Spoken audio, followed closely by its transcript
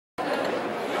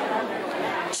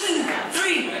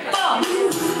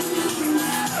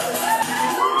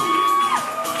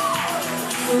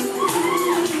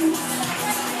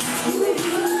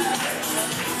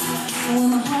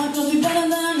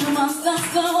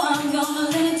so I'm gonna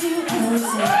let you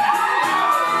understand.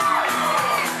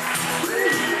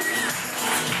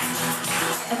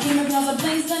 I came across a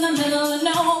place in the middle of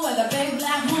nowhere with a big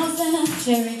black horse and a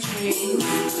cherry tree.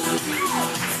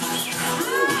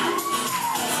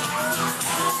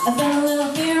 I felt a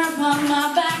little fear upon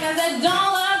my back. I said,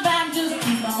 don't look back, just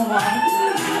keep on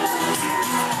walking.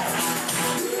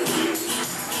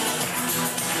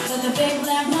 But the big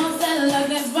black horse said, look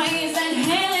this way. He said,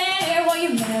 hey lady, will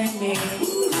you marry me?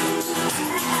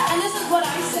 And this is what I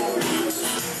said.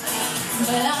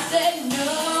 But I said, no,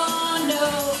 no,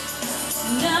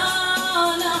 no,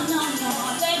 no, no, no.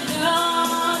 I said, no,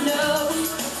 no,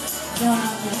 you're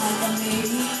not the one for me.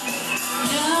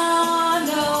 No,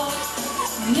 no,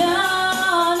 no,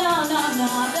 no, no, no.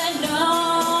 I said, no,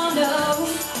 no,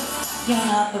 you're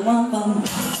not the one for me.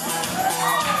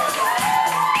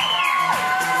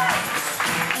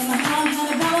 And my heart had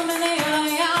a problem in the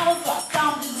early hours, so I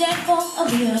stopped the jet for a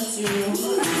beer or two.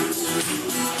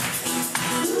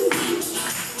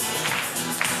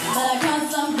 But I got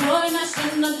some good and I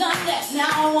shouldn't have done that. Now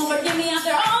I won't forgive me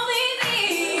after all these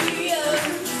years.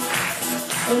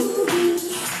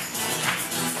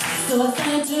 So I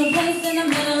sent to a place in the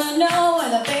middle of nowhere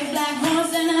with a big black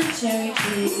horse and a cherry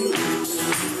tree.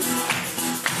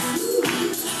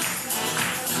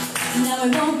 Now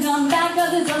it won't come back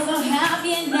cause it's all so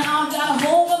happy, and now I've got a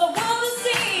hole for the world to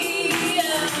see.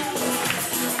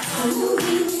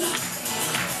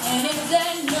 And it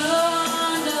said no,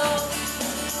 no,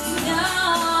 no,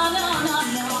 no, no,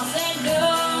 no. I said no,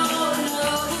 no,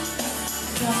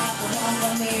 you're not the one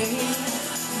for me.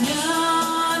 No,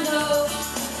 no,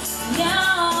 no,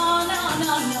 no,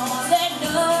 no, no. I said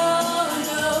no,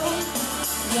 no,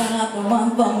 you're not the one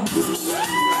for me.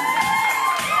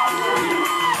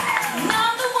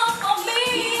 Not the one for me,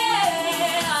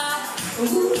 yeah.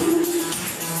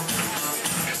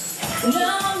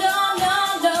 No, no, no,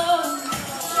 no.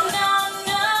 No,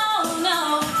 no, no.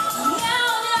 No,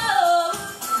 no.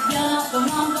 You're not the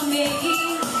one for me.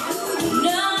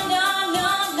 No, no, no,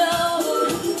 no.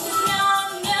 No,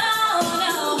 no,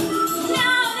 no. No,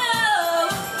 no.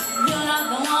 You're not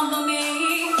the one for me.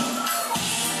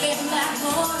 Big black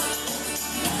horse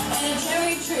and a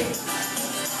cherry tree.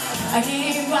 I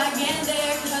can't quite get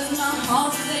there cause my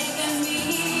heart's taking me,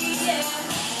 yeah.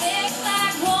 Big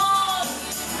black horse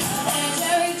and a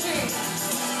cherry tree.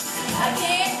 I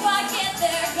can't